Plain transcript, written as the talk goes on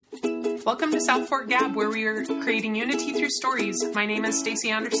Welcome to South Fort Gab, where we are creating unity through stories. My name is Stacey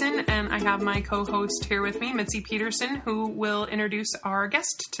Anderson, and I have my co-host here with me, Mitzi Peterson, who will introduce our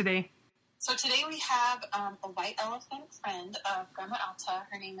guest today. So today we have a white elephant friend of Grandma Alta.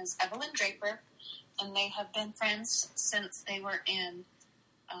 Her name is Evelyn Draper, and they have been friends since they were in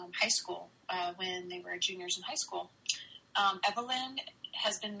high school, when they were juniors in high school. Evelyn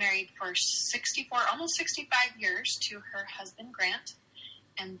has been married for 64, almost 65 years to her husband, Grant.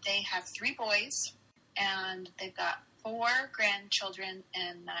 And they have 3 boys, and they've got 4 grandchildren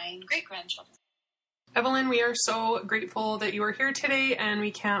and 9 great-grandchildren. Evelyn, we are so grateful that you are here today, and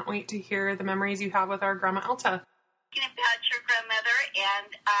we can't wait to hear the memories you have with our Grandma Alta. About your grandmother,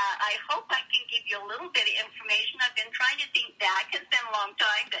 and I hope I can give you a little bit of information. I've been trying to think back. It's been a long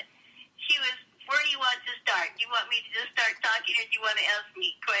time, but she was... Where do you want to start? Do you want me to just start talking, or do you want to ask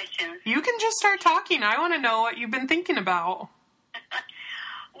me questions? You can just start talking. I want to know what you've been thinking about.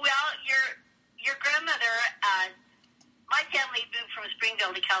 Well, your grandmother, my family moved from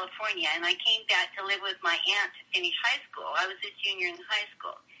Springville to California, and I came back to live with my aunt to finish high school. I was a junior in high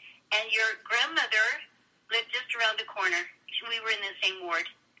school. And your grandmother lived just around the corner. We were in the same ward.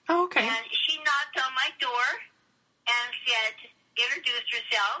 Oh, okay. And she knocked on my door and said, introduced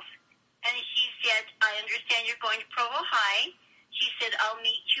herself, and she said, I understand you're going to Provo High. She said, I'll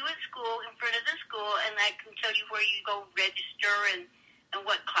meet you at school, in front of the school, and I can tell you where you go register and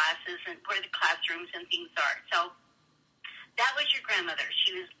what classes and where the classrooms and things are. So that was your grandmother.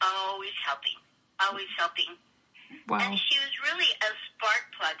 She was always helping, always helping. Wow. And she was really a spark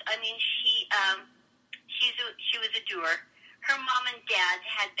plug. I mean, she was a doer. Her mom and dad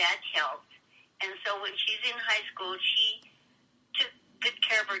had bad health, and so when she's in high school, she took good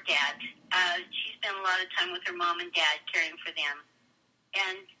care of her dad. She spent a lot of time with her mom and dad caring for them.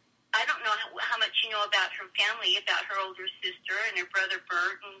 And I don't know how much you know about her family, about her older sister and her brother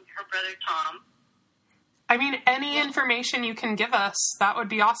Bert and her brother Tom. I mean, any information you can give us, that would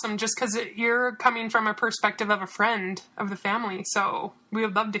be awesome, just because you're coming from a perspective of a friend of the family, so we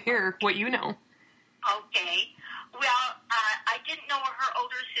would love to hear what you know. Okay. Well, I didn't know her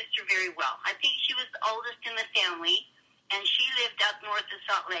older sister very well. I think she was the oldest in the family, and she lived up north of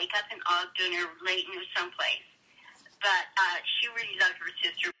Salt Lake, up in Ogden or Layton or someplace. But she really loved her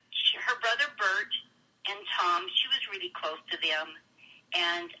sister. Her brother Bert and Tom, she was really close to them,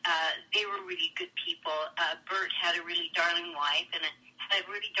 and they were really good people. Bert had a really darling wife and had a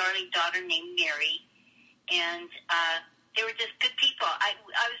really darling daughter named Mary, and they were just good people. I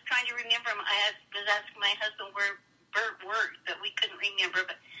was trying to remember them. I was asking my husband where Bert worked, but we couldn't remember.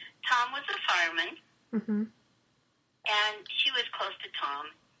 But Tom was a fireman, and she was close to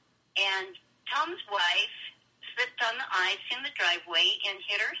Tom. And Tom's wife slipped on the ice in the driveway and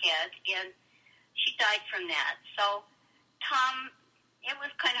hit her head, and she died from that. So Tom, it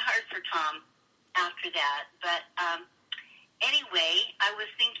was kind of hard for Tom after that. But anyway, I was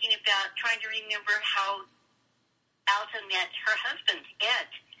thinking about trying to remember how Alta met her husband,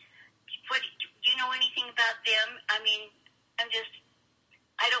 Ed. Do you know anything about them? I mean,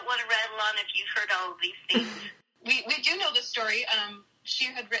 I don't want to rattle on if you've heard all of these things. We do know the story. She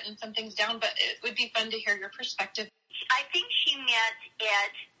had written some things down, but it would be fun to hear your perspective. I think she met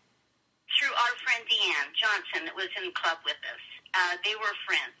Ed through our friend Deanne Johnson that was in the club with us. They were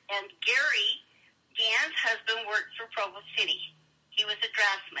friends. And Gary, Deanne's husband, worked for Provo City. He was a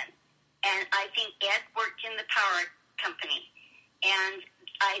draftsman. And I think Ed worked in the power company. And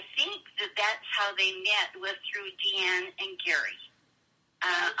I think that's how they met, was through Deanne and Gary.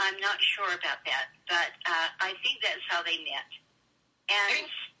 I'm not sure about that, but I think that's how they met.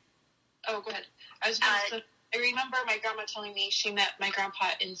 And go ahead. I remember my grandma telling me she met my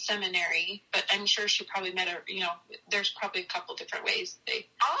grandpa in seminary, but I'm sure she probably met her, there's probably a couple different ways.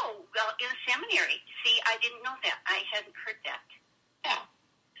 Oh, well, in seminary. See, I didn't know that. I hadn't heard that. Yeah.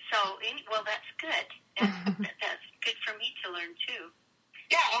 So, well, that's good. That's good for me to learn, too.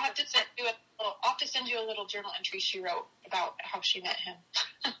 Yeah, I'll have to send you a little journal entry she wrote about how she met him.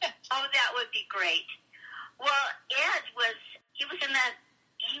 Oh, that would be great. Well, Ed was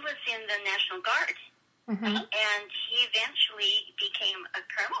in the National Guard, and he eventually became a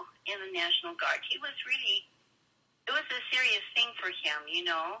colonel in the National Guard. It was a serious thing for him,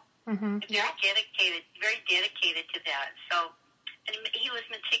 very dedicated to that. So, and they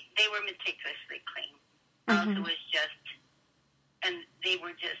were meticulously clean. It was just, and they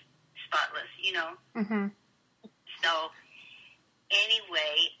were just spotless, So,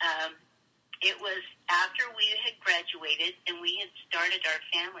 anyway, it was after we had graduated and we had started our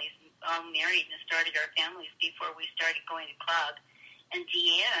families, all married and started our families before we started going to club. And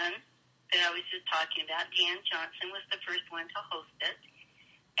Deanne, that I was just talking about, Deanne Johnson, was the first one to host it.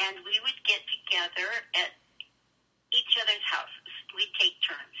 And we would together at each other's houses. We take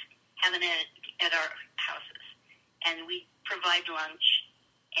turns having it at our houses, and we provide lunch,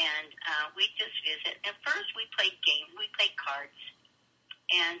 and we just visit. At first, we played games. We played cards,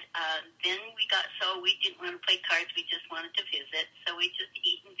 and then we didn't want to play cards. We just wanted to visit, so we just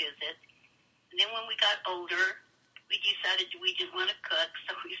eat and visit. And then when we got older, we decided we didn't want to cook,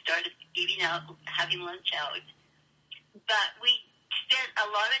 so we started eating out, having lunch out. But we spent a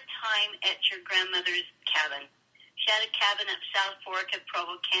lot of time at your grandmother's cabin. She had a cabin at South Fork of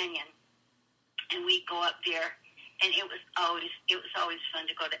Provo Canyon, and we'd go up there, and it was always fun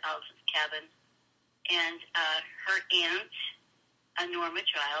to go to Alta's cabin. And her aunt, Norma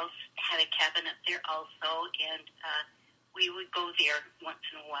Giles, had a cabin up there also, and we would go there once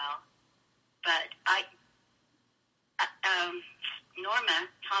in a while. But Norma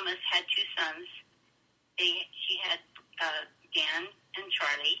Thomas had two sons. She had Dan and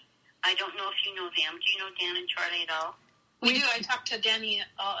Charlie. I don't know if you know them. Do you know Dan and Charlie at all? We do. I talk to Danny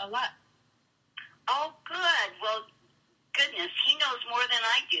a lot. Oh, good. Well, goodness, he knows more than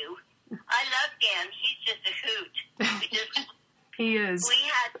I do. I love Dan. He's just a hoot. He is.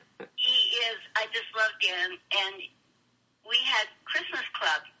 He is. I just love Dan. And we had Christmas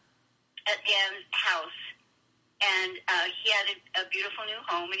club at Dan's house. And he had a beautiful new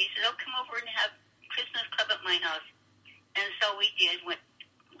home. And he said, oh, come over and have Christmas club at my house. And so we did one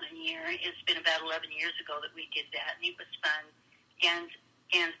year. It's been about 11 years ago that we did that. And it was fun. And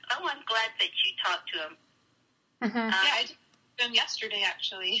I'm glad that you talked to him. Mm-hmm. Yeah, I did him yesterday,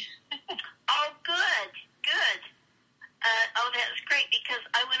 actually. Oh, good. That's great, because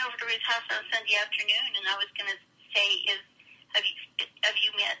I went over to his house on Sunday afternoon, and I was going to say, have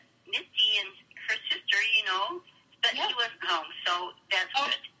you met Misty and her sister, But he wasn't home, so that's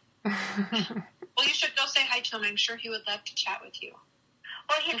good. Well, you should go say hi to him. I'm sure he would love to chat with you.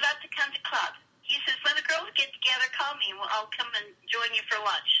 Well, he'd love to come to club. He says, when the girls get together, call me, and I'll come and join you for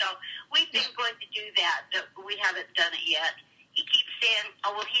lunch. So we've been going to do that, but we haven't done it yet. He keeps saying,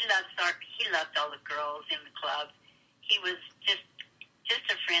 oh, well, he loved all the girls in the club. He was just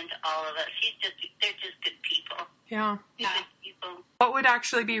a friend to all of us. They're just good people. Yeah. Good people. What would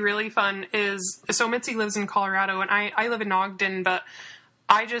actually be really fun is, so Mitzi lives in Colorado, and I live in Ogden, but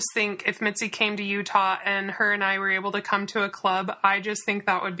I just think if Mitzi came to Utah and her and I were able to come to a club, I just think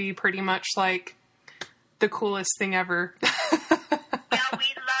that would be pretty much like the coolest thing ever. Yeah,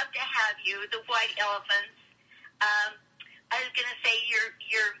 we'd love to have you, the White Elephants. I was going to say your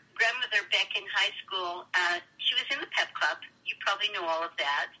grandmother, Beck, in high school, she was in the pep club. You probably know all of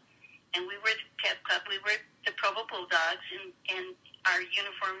that. And we were the pep club. We were the Provo Bulldogs, and our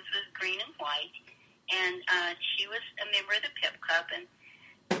uniforms was green and white. And she was a member of the pep club. And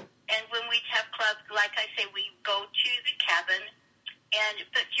when we'd have clubs, like I say, we go to the cabin.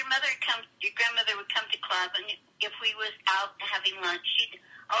 But your grandmother would come to club, and if we was out having lunch, she'd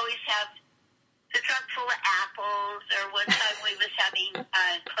always have the truck full of apples. Or one time we was having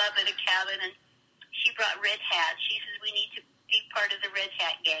a club at a cabin, and she brought red hats. She says, we need to be part of the red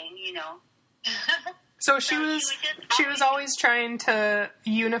hat gang, So she was always trying to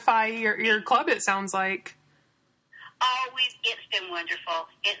unify your club, it sounds like. It's been wonderful.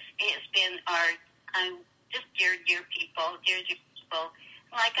 It's been our just dear people.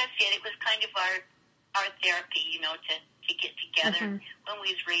 Like I said, it was kind of our therapy, to get together when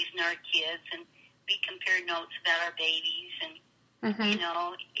we was raising our kids, and we compared notes about our babies, and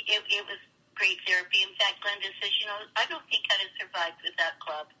it was great therapy. In fact, Glenda says, I don't think I'd have survived with that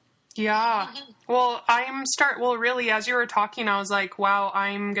club. Yeah. Well, really, as you were talking, I was like, wow,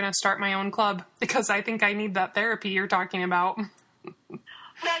 I'm going to start my own club, because I think I need that therapy you're talking about.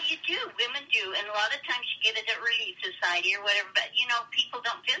 Well, you do. Women do. And a lot of times you get it at Relief Society or whatever, but, people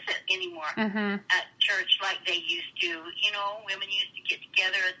don't visit anymore at church like they used to. Women used to get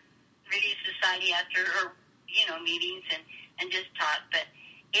together at Relief Society after, meetings and just talk. But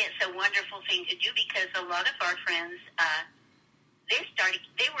it's a wonderful thing to do, because a lot of our friends,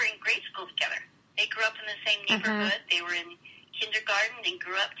 they were in grade school together. They grew up in the same neighborhood. They were in kindergarten and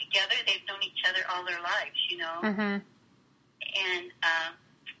grew up together. They've known each other all their lives, And I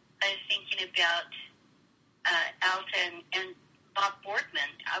was thinking about Alta and Bob Boardman.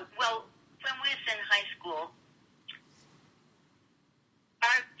 When we was in high school,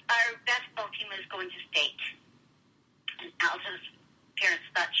 our basketball team was going to state. And Alta's parents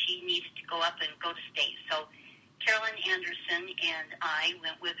thought she needed to go up and go to state. So Carolyn Anderson and I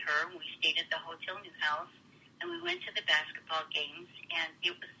went with her, and we stayed at the Hotel Newhouse, and we went to the basketball games, and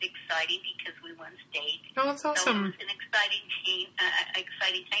it was exciting because we won state. Oh, that's awesome. So it was an exciting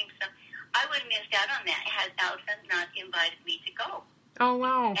time. So I would have missed out on that had Alta not invited me to go. Oh,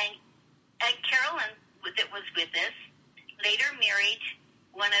 wow. And Carolyn, that was with us, later married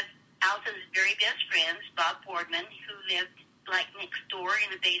one of Alta's very best friends, Bob Boardman, who lived like next door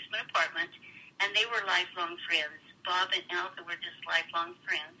in a basement apartment, and they were lifelong friends. Bob and Alta were just lifelong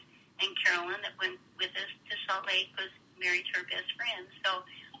friends. And Carolyn, that went with us to Salt Lake, was married to her best friend. So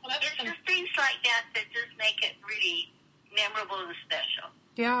it's just things like that that just make it really memorable and special.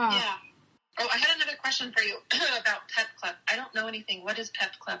 Yeah. Yeah. Oh, I had another question for you about Pep Club. I don't know anything. What is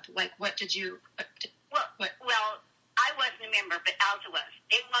Pep Club? Like, what did you... Well, I wasn't a member, but Alta was.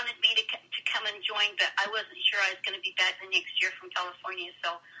 They wanted me to come and join, but I wasn't sure I was going to be back the next year from California,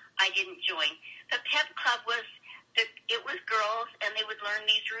 so I didn't join. The Pep Club was girls, and they would learn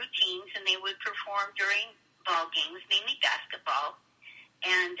these routines, and they would perform during ball games, mainly basketball.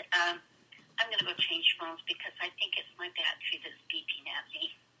 And I'm going to go change phones because I think it's my battery that's beeping at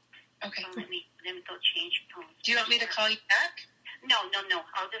me. Okay. So let me go change phones. Do you want me to call you back? No.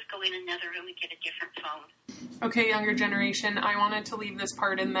 I'll just go in another room and get a different phone. Okay, younger generation, I wanted to leave this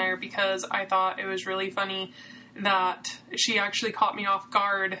part in there because I thought it was really funny that she actually caught me off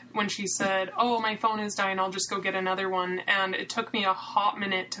guard when she said, oh, my phone is dying, I'll just go get another one. And it took me a hot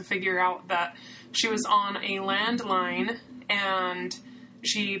minute to figure out that she was on a landline and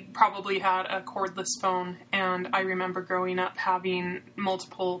she probably had a cordless phone. And I remember growing up having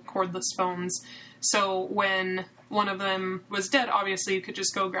multiple cordless phones. So when one of them was dead, obviously you could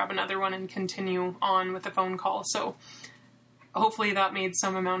just go grab another one and continue on with the phone call. So hopefully that made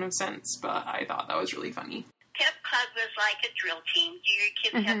some amount of sense, but I thought that was really funny. Pep Club was like a drill team. Do your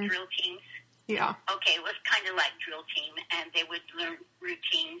kids have drill teams? Yeah. Okay, it was kind of like drill team, and they would learn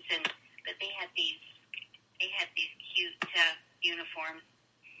routines, but they had these cute uniforms.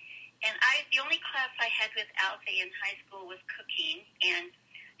 And the only class I had with Alta in high school was cooking, and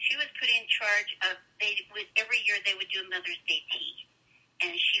she was put in charge of. Every year they would do a Mother's Day tea,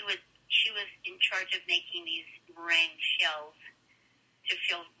 and she was in charge of making these meringue shells to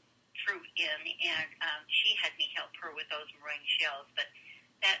fill fruit in, and she had me help her with those meringue shells. But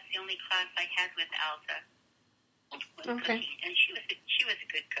that's the only class I had with Alta. Okay. Cooking, and she was a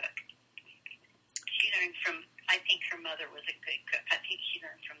good cook. She learned from. I think her mother was a good cook. I think she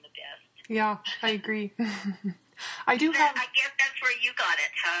learned from the best. Yeah, I agree. I guess that's where you got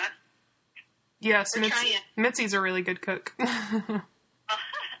it, huh? Yes, Mitzi's a really good cook. I'll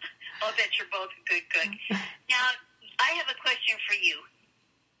bet you're both a good cook. Now, I have a question for you.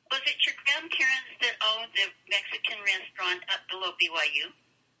 Was it your grandparents that owned the Mexican restaurant up below BYU?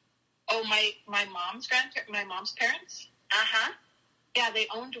 Oh, my mom's parents? Uh-huh. Yeah, they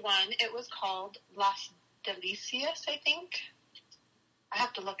owned one. It was called Las Delicias, I think. I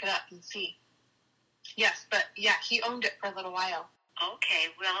have to look it up and see. Yes, but yeah, he owned it for a little while. Okay,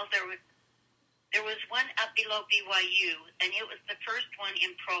 well, there was one up below BYU, and it was the first one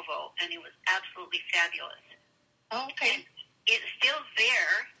in Provo, and it was absolutely fabulous. Oh, okay. And it's still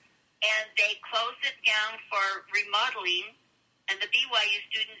there, and they closed it down for remodeling, and the BYU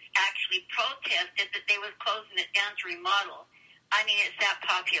students actually protested that they was closing it down to remodel. I mean, it's that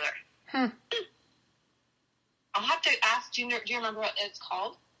popular. I'll have to ask, do you remember what it's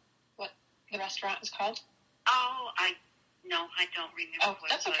called? What the restaurant is called? Oh, I don't remember. Oh,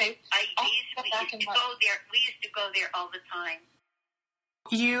 that's okay. We used to go there all the time.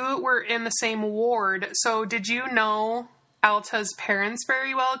 You were in the same ward, so did you know Alta's parents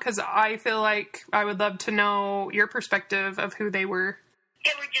very well? Because I feel like I would love to know your perspective of who they were.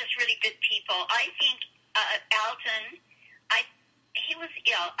 They were just really good people. I think Alton, he was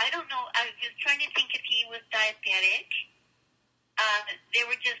ill. I don't know. I was trying to think if he was diabetic. They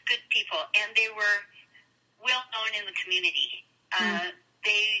were just good people, and they were well known in the community.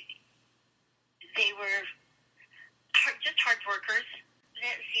 They were just hard workers.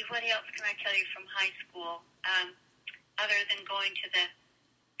 Let's see, what else can I tell you from high school? Other than going to the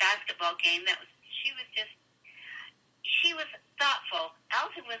basketball game, she was thoughtful.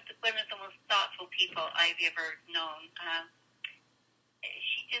 Alta was one of the most thoughtful people I've ever known.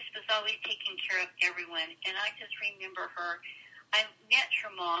 She just was always taking care of everyone, and I just remember her. I met her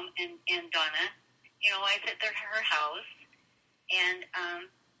mom and Donna. You know, I was at her house, and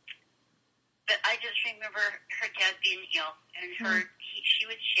but I just remember her dad being ill, and she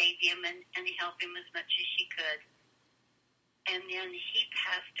would shave him and help him as much as she could. And then he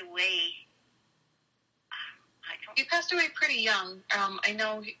passed away. He passed away pretty young. I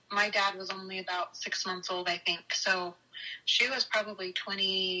know my dad was only about 6 months old, I think. So she was probably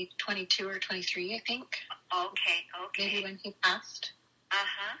 22 or 23, I think. Okay. Maybe when he passed.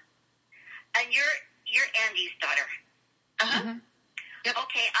 Uh-huh. And you're Andy's daughter. Uh-huh. Mm-hmm. Yep.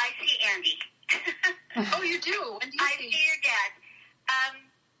 Okay, I see Andy. Oh, you do? When do you I see your dad.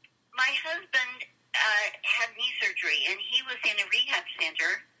 My husband had knee surgery, and he was in a rehab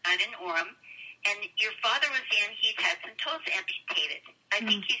center out in Orem. And your father was in, he's had some toes amputated. I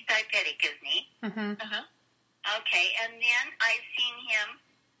think he's diabetic, isn't he? Mm-hmm. Uh-huh. Okay, and then I seen him,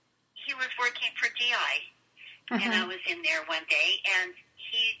 he was working for GI, and I was in there one day, and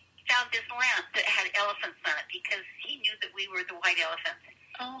he found this lamp that had elephants on it because he knew that we were the white elephants.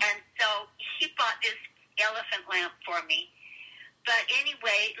 Oh. And so he bought this elephant lamp for me. But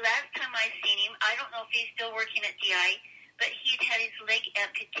anyway, last time I seen him, I don't know if he's still working at GI, but he'd had his leg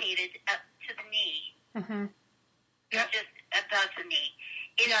amputated up to the knee. Mm-hmm. Yep. Just above the knee.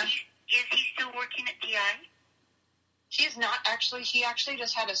 Is he still working at GI? He's not actually. He actually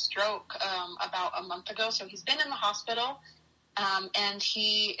just had a stroke about a month ago, so he's been in the hospital, and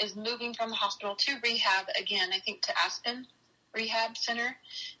he is moving from the hospital to rehab again, I think to Aspen Rehab Center.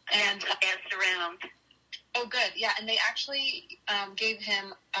 And that's around. Oh, good. Yeah, and they actually gave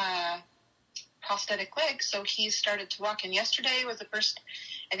him prosthetic legs, so he started to walk. And yesterday was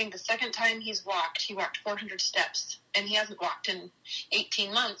the second time he's walked. He walked 400 steps, and he hasn't walked in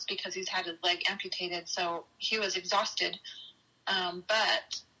 18 months because he's had his leg amputated, so he was exhausted.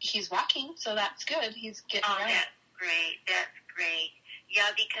 But he's walking, so that's good. He's getting around. That's great. Yeah,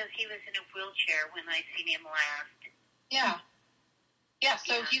 because he was in a wheelchair when I seen him last. Yeah. Yeah,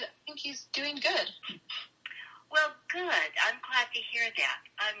 so I think he's doing good. Well, good. I'm glad to hear that.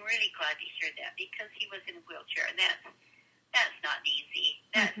 I'm really glad to hear that because he was in a wheelchair, and that's not easy.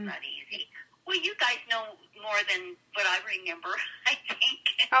 That's not easy. Well, you guys know more than what I remember, I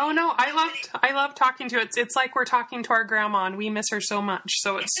think. Oh no, I love talking to it. It's like we're talking to our grandma, and we miss her so much.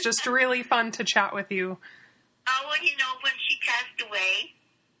 So it's just really fun to chat with you. Oh, well, when she passed away,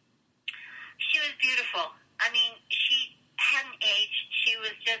 she was beautiful. I mean, she hadn't aged. She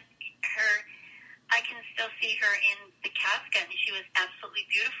was just her. I can still see her in the casket, and she was absolutely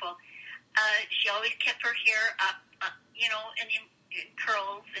beautiful. She always kept her hair up, and in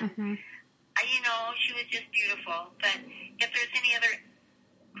curls, and she was just beautiful. But if there's any other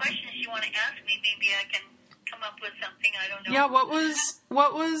questions you want to ask me, maybe I can come up with something. I don't know. Yeah, what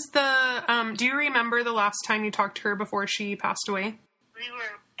was the? Do you remember the last time you talked to her before she passed away? We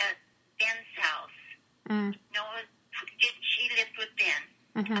were at Ben's house. No, she lived with Ben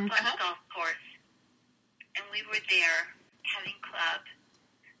up on the golf course. And we were there having club.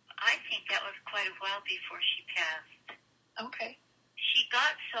 I think that was quite a while before she passed. Okay.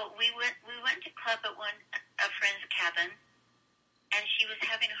 We went to club at a friend's cabin, and she was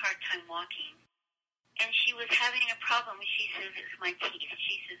having a hard time walking. And she was having a problem. She says, it's my teeth.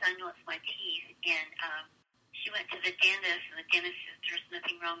 She says, I know it's my teeth. And she went to the dentist, and the dentist says, there's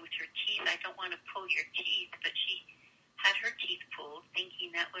nothing wrong with your teeth. I don't want to pull your teeth. But she had her teeth pulled,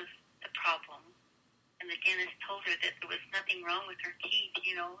 thinking that was the problem. And the dentist told her that there was nothing wrong with her teeth,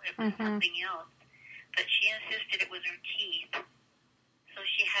 it was something else. But she insisted it was her teeth. So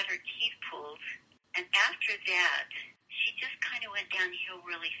she had her teeth pulled. And after that, she just kind of went downhill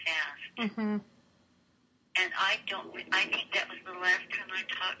really fast. And I think that was the last time I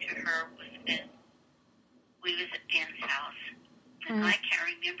talked to her was when we was at Ben's house. And I can't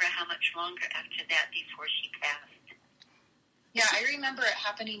remember how much longer after that before she passed. Yeah, I remember it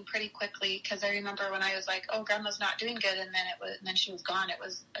happening pretty quickly because I remember when I was like, "Oh, Grandma's not doing good," and then she was gone. It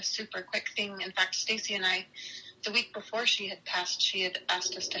was a super quick thing. In fact, Stacy and I, the week before she had passed, she had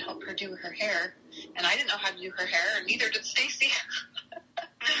asked us to help her do her hair, and I didn't know how to do her hair, and neither did Stacy.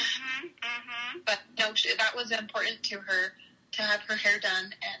 But no, that was important to her to have her hair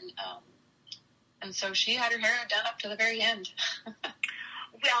done, and so she had her hair done up to the very end.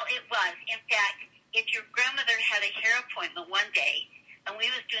 Well, it was. In fact, if your grandmother had a hair appointment one day, and we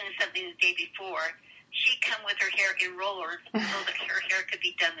was doing something the day before, she'd come with her hair in rollers so that her hair could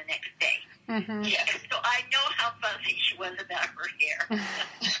be done the next day. Yeah, so I know how fussy she was about her hair.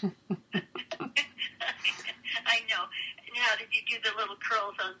 I know. Now, did you do the little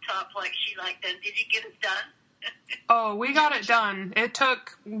curls on top like she liked them? Did you get it done? Oh, we got it done. It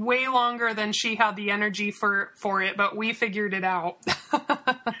took way longer than she had the energy for it, but we figured it out.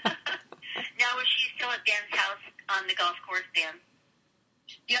 Now, was she still at Ben's house on the golf course, Ben?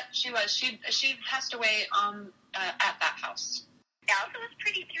 Yep, she was. She passed away at that house. Alta was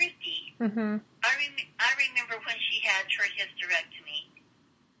pretty thrifty. I remember when she had her hysterectomy,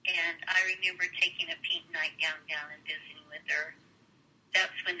 and I remember taking a pink nightgown down and visiting with her.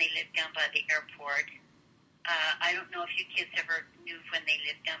 That's when they lived down by the airport. I don't know if you kids ever knew when they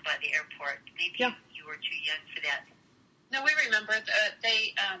lived down by the airport. Maybe you were too young for that. No, we remember.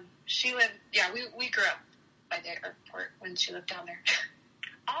 She lived, we grew up by the airport when she lived down there.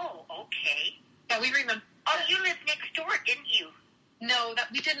 Oh, okay. Yeah, we remember. Oh, you lived next door, didn't you? No, that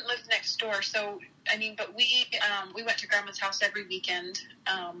we didn't live next door. So, I mean, but we went to Grandma's house every weekend,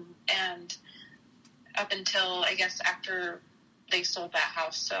 and up until, I guess, after they sold that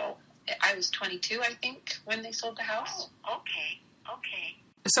house. So I was 22, I think, when they sold the house. Oh, okay.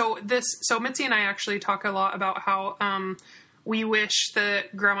 So Mitzi and I actually talk a lot about how we wish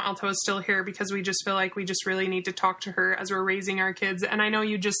that Grandma Alta was still here, because we just feel like we just really need to talk to her as we're raising our kids. And I know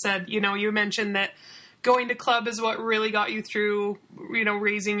you just said, you mentioned that going to club is what really got you through,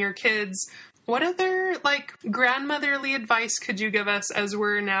 raising your kids. What other, grandmotherly advice could you give us as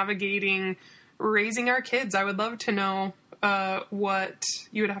we're navigating raising our kids? I would love to know what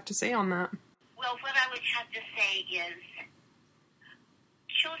you would have to say on that. Well, what I would have to say is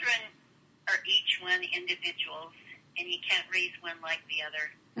children are each one individuals, and you can't raise one like the other.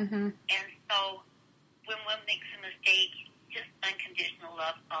 Mm-hmm. And so when one makes a mistake, just unconditional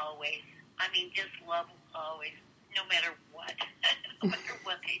love always. I mean, just love always, no matter what. No matter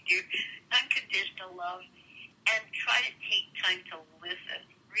what they do. Unconditional love. And try to take time to listen.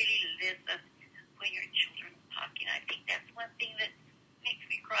 Really listen when your children are talking. I think that's one thing that makes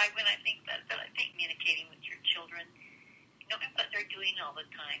me cry when I think about that. I think communicating with your children, knowing what they're doing all the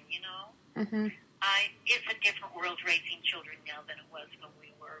time, Mm-hmm. It's a different world raising children now than it was when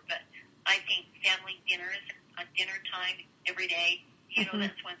we were. But I think family dinners, dinner time every day, mm-hmm.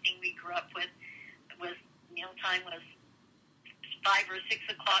 That's one thing we grew up with. Was mealtime was 5 or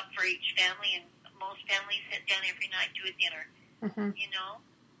 6 o'clock for each family, and most families sit down every night to a dinner. Mm-hmm.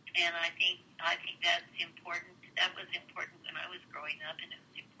 And I think that's important. That was important when I was growing up, and it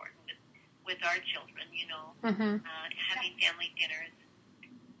was important with our children. Mm-hmm. Having family dinners.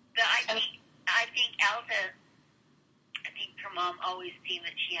 But I think Alta, I think her mom always seen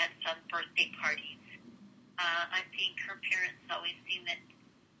that she had some birthday parties. I think her parents always seen that.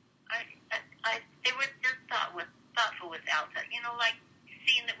 They were just thoughtful with Alta. Like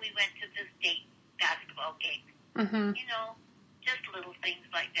seeing that we went to the state basketball game. Mm-hmm. Just little things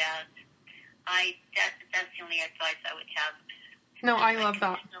like that. That's the only advice I would have. No, I love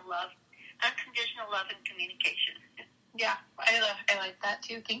that. Unconditional love and communication. Yeah, I like that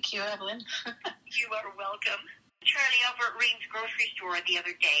too. Thank you, Evelyn. You are welcome. Charlie over at Rain's grocery store the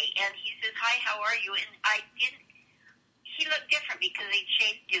other day, and he says, "Hi, how are you?" And he looked different because he'd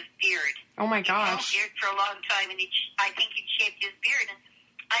shaved his beard. Oh my gosh. He'd had beard for a long time, and I think he'd shaved his beard. And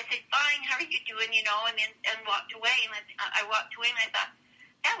I said, "Fine, how are you doing?" And walked away. And I walked away, and I thought,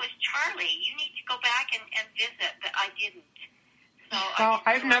 that was Charlie. You need to go back and visit, but I didn't. So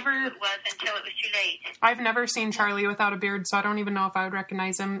I've never. It was until it was too late. I've never seen Charlie without a beard, so I don't even know if I would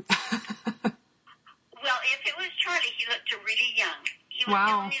recognize him. Well, if it was Charlie, he looked really young. He was wow.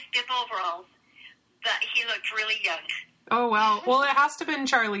 still in his bib overalls, but he looked really young. Oh wow! Well, it has to have been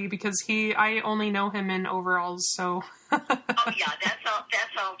Charlie because I only know him in overalls. So. Oh yeah, that's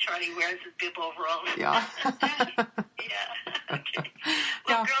all Charlie wears is bib overalls. Yeah. Yeah. Okay.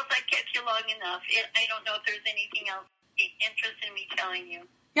 Well, yeah. Girls, I kept you long enough. I don't know if there's anything else interested in me telling you.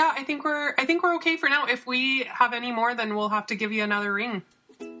 Yeah, I think we're okay for now. If we have any more, then we'll have to give you another ring.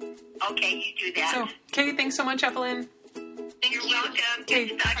 Okay, you do that. So, okay, thanks so much, Evelyn. You're welcome. Good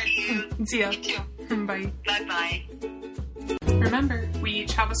to talk to you. See ya. You too. Bye. Bye-bye. Remember, we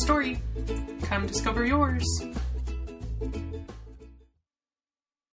each have a story. Come discover yours.